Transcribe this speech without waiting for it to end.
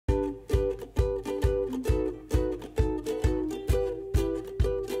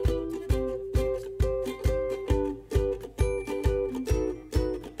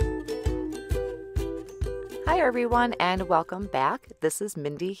everyone, and welcome back. This is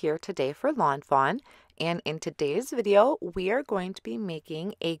Mindy here today for Lawn Fawn, and in today's video we are going to be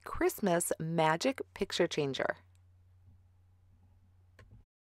making a Christmas magic picture changer.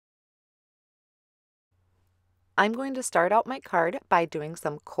 I'm going to start out my card by doing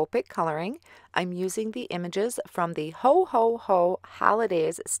some Copic coloring. I'm using the images from the Ho Ho Ho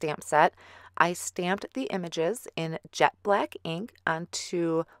Holidays stamp set. I stamped the images in jet black ink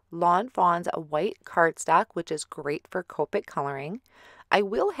onto Lawn Fawn's white cardstock, which is great for Copic coloring. I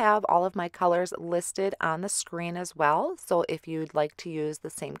will have all of my colors listed on the screen as well, so if you'd like to use the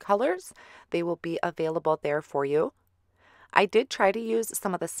same colors, they will be available there for you. I did try to use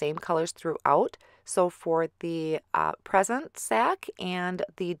some of the same colors throughout. So for the present sack and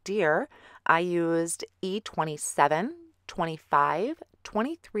the deer, I used E27, 25,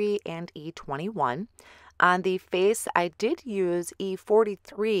 23, and E21. On the face, I did use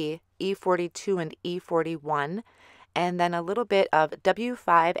E43, E42, and E41, and then a little bit of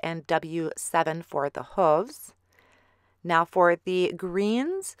W5 and W7 for the hooves. Now for the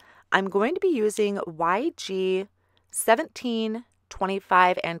greens, I'm going to be using YG 17,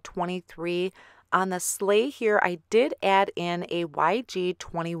 25, and 23. On the sleigh here, I did add in a YG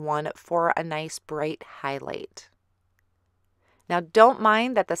 21 for a nice bright highlight. Now don't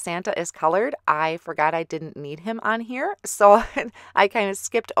mind that the Santa is colored. I forgot I didn't need him on here, so I kind of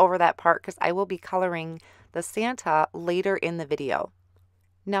skipped over that part because I will be coloring the Santa later in the video.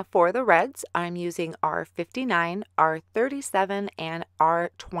 Now for the reds, I'm using R59, R37, and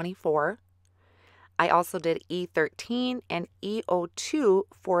R24. I also did E13 and E02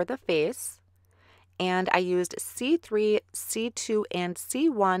 for the face, and I used C3, C2, and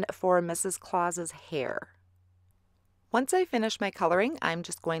C1 for Mrs. Claus's hair. Once I finish my coloring, I'm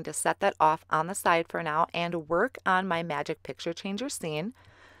just going to set that off on the side for now and work on my Magic Picture Changer scene.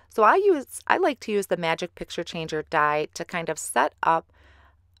 So I like to use the Magic Picture Changer die to kind of set up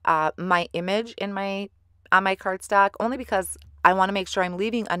my image on my cardstock, only because I want to make sure I'm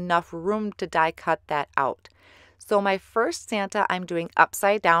leaving enough room to die cut that out. So my first Santa I'm doing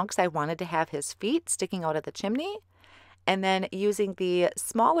upside down because I wanted to have his feet sticking out of the chimney. And then using the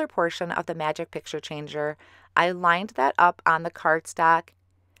smaller portion of the Magic Picture Changer, I lined that up on the cardstock,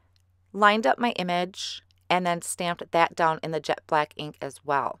 lined up my image, and then stamped that down in the jet black ink as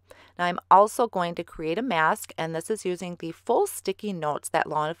well. Now I'm also going to create a mask, and this is using the full sticky notes that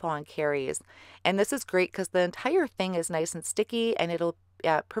Lawn Fawn carries. And this is great because the entire thing is nice and sticky, and it'll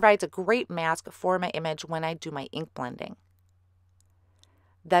provides a great mask for my image when I do my ink blending.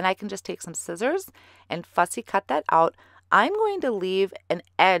 Then I can just take some scissors and fussy cut that out. I'm going to leave an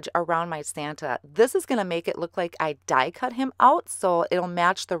edge around my Santa. This is going to make it look like I die cut him out, so it'll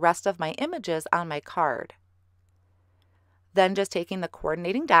match the rest of my images on my card. Then just taking the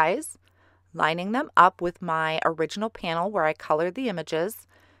coordinating dies, lining them up with my original panel where I colored the images,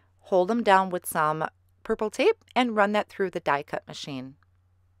 hold them down with some purple tape, and run that through the die cut machine.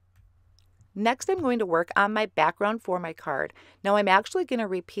 Next, I'm going to work on my background for my card. Now I'm actually going to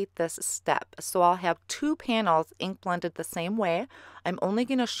repeat this step, so I'll have two panels ink blended the same way. I'm only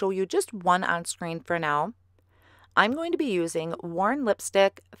going to show you just one on screen for now. I'm going to be using Worn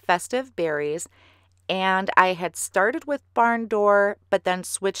Lipstick, Festive Berries, and I had started with Barn Door, but then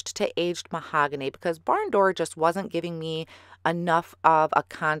switched to Aged Mahogany because Barn Door just wasn't giving me enough of a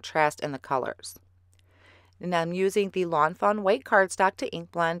contrast in the colors. And I'm using the Lawn Fawn white cardstock to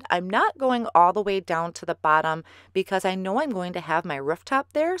ink blend. I'm not going all the way down to the bottom because I know I'm going to have my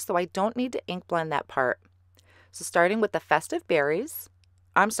rooftop there, so I don't need to ink blend that part. So starting with the Festive Berries,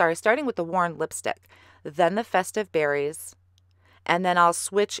 starting with the Worn Lipstick, then the Festive Berries, and then I'll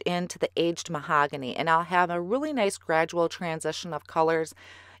switch into the Aged Mahogany, and I'll have a really nice gradual transition of colors.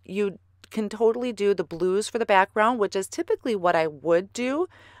 You can totally do the blues for the background, which is typically what I would do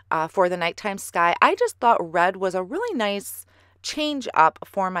for the nighttime sky. I just thought red was a really nice change up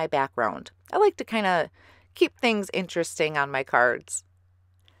for my background. I like to kind of keep things interesting on my cards.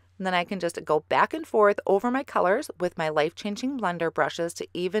 And then I can just go back and forth over my colors with my life-changing blender brushes to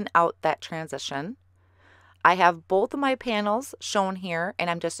even out that transition. I have both of my panels shown here, and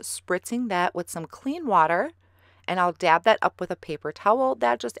I'm just spritzing that with some clean water, and I'll dab that up with a paper towel.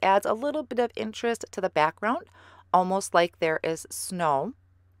 That just adds a little bit of interest to the background, almost like there is snow.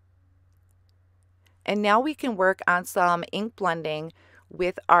 And now we can work on some ink blending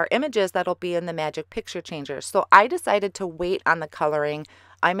with our images that'll be in the Magic Picture Changer. So I decided to wait on the coloring.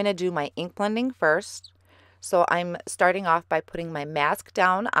 I'm going to do my ink blending first. So I'm starting off by putting my mask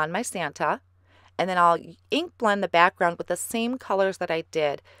down on my Santa, and then I'll ink blend the background with the same colors that I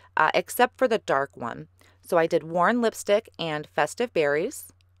did, except for the dark one. So I did Worn Lipstick and Festive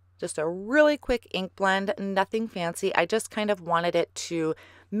Berries. Just a really quick ink blend, nothing fancy. I just kind of wanted it to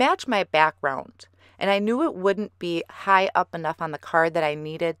match my background. And I knew it wouldn't be high up enough on the card that I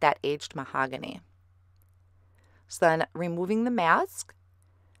needed that aged mahogany. So then removing the mask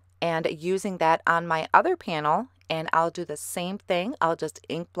and using that on my other panel, and I'll do the same thing. I'll just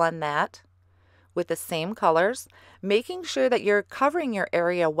ink blend that with the same colors, making sure that you're covering your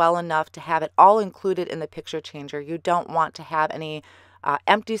area well enough to have it all included in the picture changer. You don't want to have any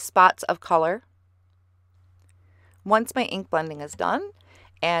empty spots of color. Once my ink blending is done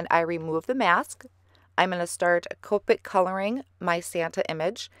and I remove the mask, I'm going to start Copic coloring my Santa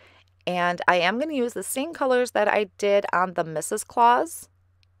image, and I am going to use the same colors that I did on the Mrs. Claus.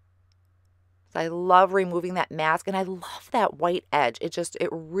 I love removing that mask, and I love that white edge. It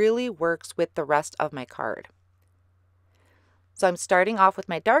really works with the rest of my card. So I'm starting off with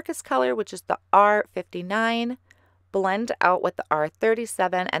my darkest color, which is the R59, blend out with the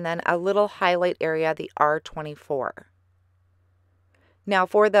R37, and then a little highlight area, the R24. Now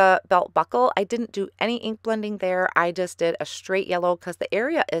for the belt buckle, I didn't do any ink blending there. I just did a straight yellow because the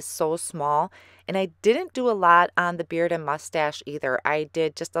area is so small. And I didn't do a lot on the beard and mustache either. I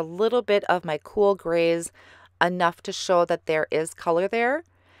did just a little bit of my cool grays, enough to show that there is color there.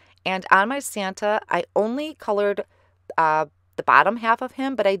 And on my Santa, I only colored the bottom half of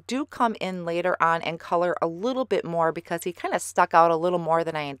him, but I do come in later on and color a little bit more because he kind of stuck out a little more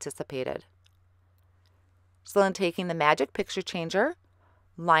than I anticipated. So then taking the Magic Picture Changer,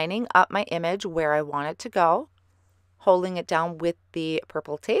 lining up my image where I want it to go, holding it down with the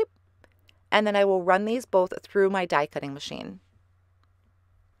purple tape, and then I will run these both through my die cutting machine.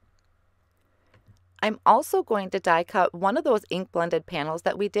 I'm also going to die cut one of those ink blended panels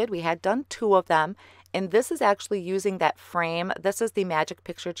that we did. We had done 2 of them, and this is actually using that frame. This is the Magic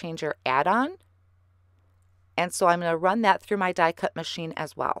Picture Changer add-on, and so I'm going to run that through my die cut machine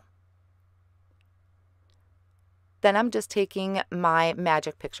as well. Then I'm just taking my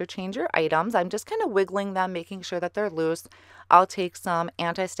Magic Picture Changer items. I'm just kind of wiggling them, making sure that they're loose. I'll take some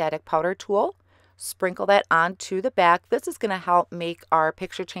anti-static powder tool, sprinkle that onto the back. This is going to help make our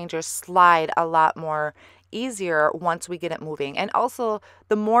picture changer slide a lot more easier once we get it moving. And also,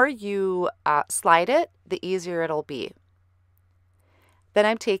 the more you slide it, the easier it'll be. Then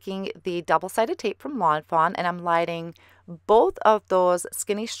I'm taking the double-sided tape from Lawnfawn, and I'm lining both of those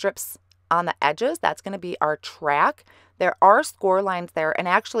skinny strips on the edges. That's going to be our track. There are score lines there, and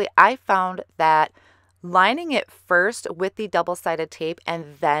actually I found that lining it first with the double-sided tape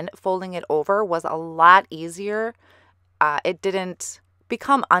and then folding it over was a lot easier. It didn't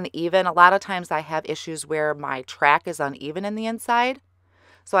become uneven. A lot of times I have issues where my track is uneven in the inside.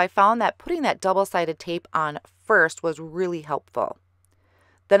 So I found that putting that double-sided tape on first was really helpful.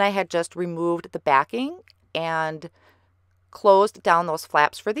 Then I had just removed the backing and closed down those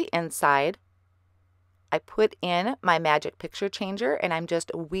flaps for the inside. I put in my Magic Picture Changer, and I'm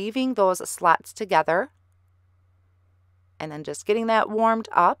just weaving those slots together and then just getting that warmed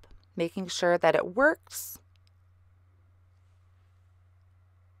up, making sure that it works.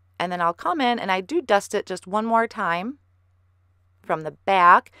 And then I'll come in and I do dust it just one more time from the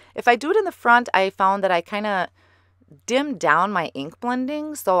back. If I do it in the front, I found that I kind of dimmed down my ink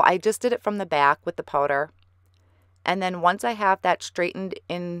blending, so I just did it from the back with the powder. And then once I have that straightened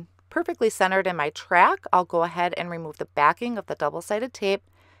in, perfectly centered in my track, I'll go ahead and remove the backing of the double-sided tape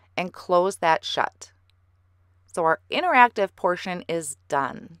and close that shut. So our interactive portion is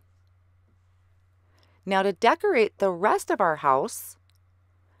done. Now to decorate the rest of our house,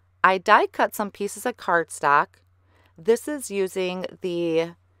 I die cut some pieces of cardstock. This is using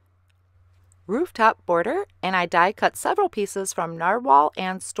the Rooftop border, and I die cut several pieces from Narwhal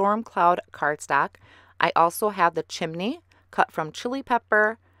and Storm Cloud cardstock. I also have the chimney cut from chili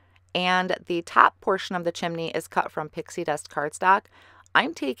pepper, and the top portion of the chimney is cut from pixie dust cardstock.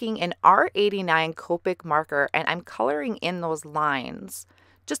 I'm taking an R89 Copic marker and I'm coloring in those lines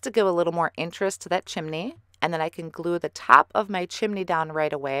just to give a little more interest to that chimney, and then I can glue the top of my chimney down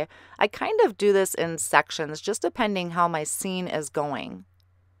right away. I kind of do this in sections just depending how my scene is going.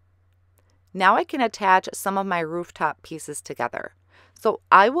 Now I can attach some of my rooftop pieces together. So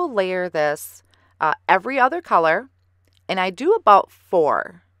I will layer this every other color, and I do about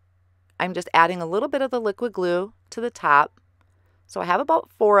 4. I'm just adding a little bit of the liquid glue to the top. So I have about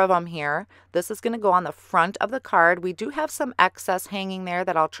 4 of them here. This is going to go on the front of the card. We do have some excess hanging there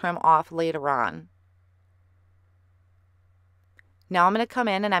that I'll trim off later on. Now I'm going to come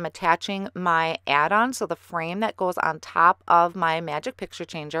in and I'm attaching my add-on, so the frame that goes on top of my Magic Picture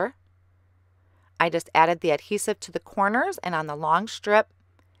Changer. I just added the adhesive to the corners and on the long strip,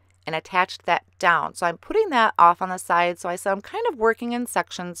 and attached that down. So I'm putting that off on the side. So I said I'm kind of working in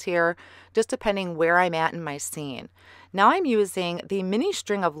sections here, just depending where I'm at in my scene. Now I'm using the mini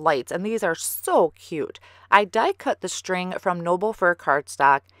string of lights, and these are so cute. I die cut the string from Noble Fir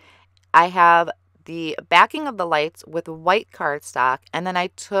Cardstock. I have the backing of the lights with white cardstock, and then I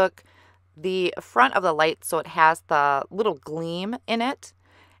took the front of the light so it has the little gleam in it,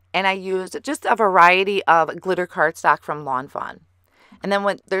 and I used just a variety of glitter cardstock from Lawnfawn. And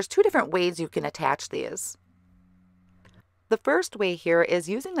then there's two different ways you can attach these. The first way here is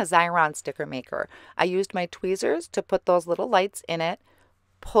using a Xyron sticker maker. I used my tweezers to put those little lights in it,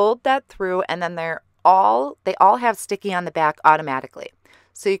 pulled that through, and then they all have sticky on the back automatically.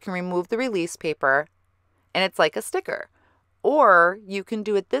 So you can remove the release paper and it's like a sticker. Or you can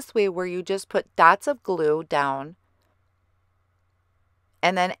do it this way where you just put dots of glue down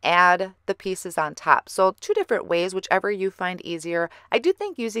and then add the pieces on top. So two different ways, whichever you find easier. I do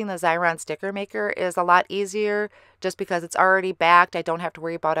think using the Xyron sticker maker is a lot easier just because it's already backed. I don't have to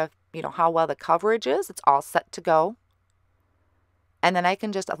worry about how well the coverage is. It's all set to go. And then I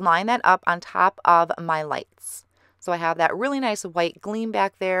can just line that up on top of my lights. So I have that really nice white gleam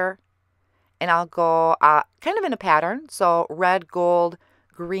back there. And I'll go kind of in a pattern. So red, gold,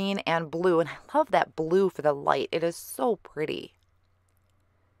 green, and blue. And I love that blue for the light. It is so pretty.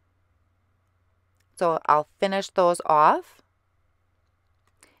 So I'll finish those off.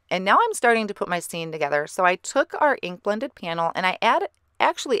 And now I'm starting to put my scene together. So I took our ink blended panel and I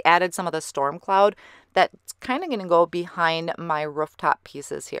actually added some of the storm cloud that's kind of going to go behind my rooftop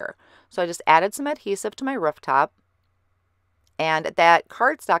pieces here. So I just added some adhesive to my rooftop. And that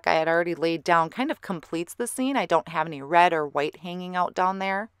cardstock I had already laid down kind of completes the scene. I don't have any red or white hanging out down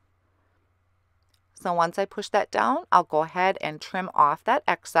there. So once I push that down, I'll go ahead and trim off that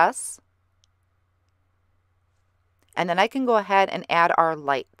excess. And then I can go ahead and add our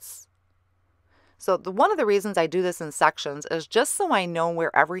lights. So one of the reasons I do this in sections is just so I know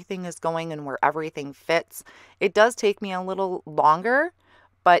where everything is going and where everything fits. It does take me a little longer,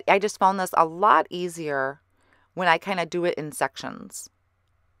 but I just found this a lot easier when I kind of do it in sections.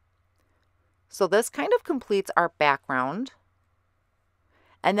 So this kind of completes our background.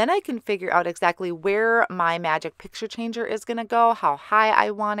 And then I can figure out exactly where my magic picture changer is going to go, how high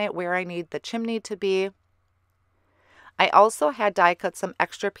I want it, where I need the chimney to be. I also had die cut some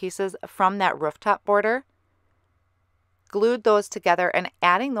extra pieces from that rooftop border, glued those together and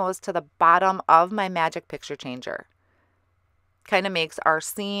adding those to the bottom of my magic picture changer. Kind of makes our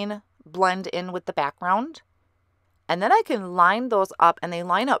scene blend in with the background. And then I can line those up and they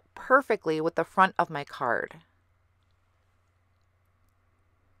line up perfectly with the front of my card.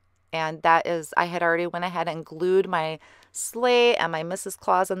 And that is, I had already went ahead and glued my sleigh and my Mrs.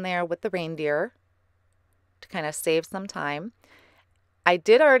 Claus in there with the reindeer to kind of save some time. I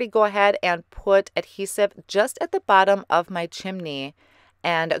did already go ahead and put adhesive just at the bottom of my chimney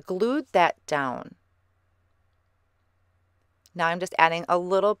and glued that down. Now I'm just adding a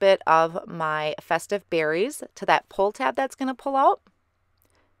little bit of my festive berries to that pull tab that's going to pull out.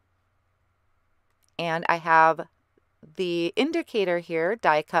 And I have the indicator here,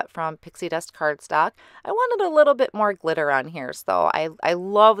 die cut from Pixie Dust Cardstock. I wanted a little bit more glitter on here, so I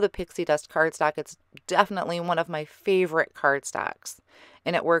love the Pixie Dust Cardstock. It's definitely one of my favorite cardstocks,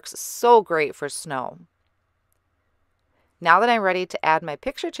 and it works so great for snow. Now that I'm ready to add my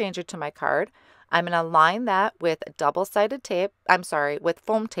picture changer to my card, I'm going to line that with double-sided tape, with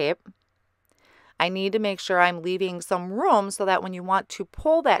foam tape. I need to make sure I'm leaving some room so that when you want to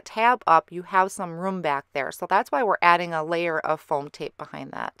pull that tab up, you have some room back there. So that's why we're adding a layer of foam tape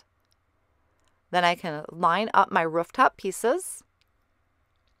behind that. Then I can line up my rooftop pieces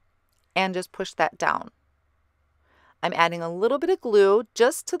and just push that down. I'm adding a little bit of glue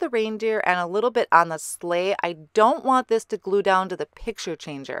just to the reindeer and a little bit on the sleigh. I don't want this to glue down to the picture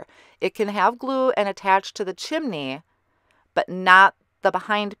changer. It can have glue and attach to the chimney, but not the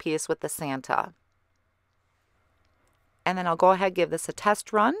behind piece with the Santa. And then I'll go ahead and give this a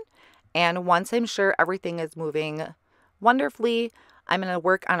test run. And once I'm sure everything is moving wonderfully, I'm going to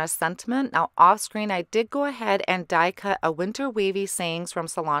work on a sentiment. Now off screen, I did go ahead and die cut a winter wavy sayings from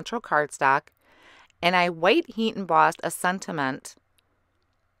Cilantro Cardstock. And I white heat embossed a sentiment.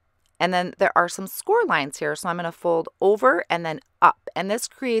 And then there are some score lines here. So I'm going to fold over and then up. And this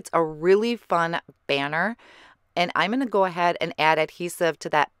creates a really fun banner. And I'm going to go ahead and add adhesive to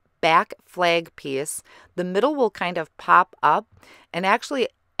that back flag piece. The middle will kind of pop up. And actually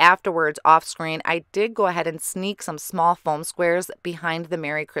afterwards off screen, I did go ahead and sneak some small foam squares behind the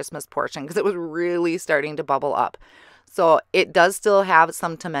Merry Christmas portion because it was really starting to bubble up. So it does still have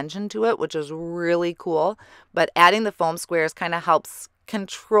some dimension to it, which is really cool. But adding the foam squares kind of helps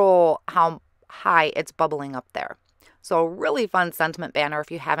control how high it's bubbling up there. So a really fun sentiment banner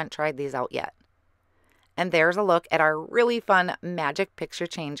if you haven't tried these out yet. And there's a look at our really fun magic picture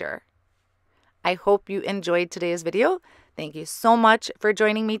changer. I hope you enjoyed today's video. Thank you so much for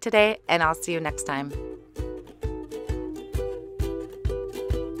joining me today, and I'll see you next time.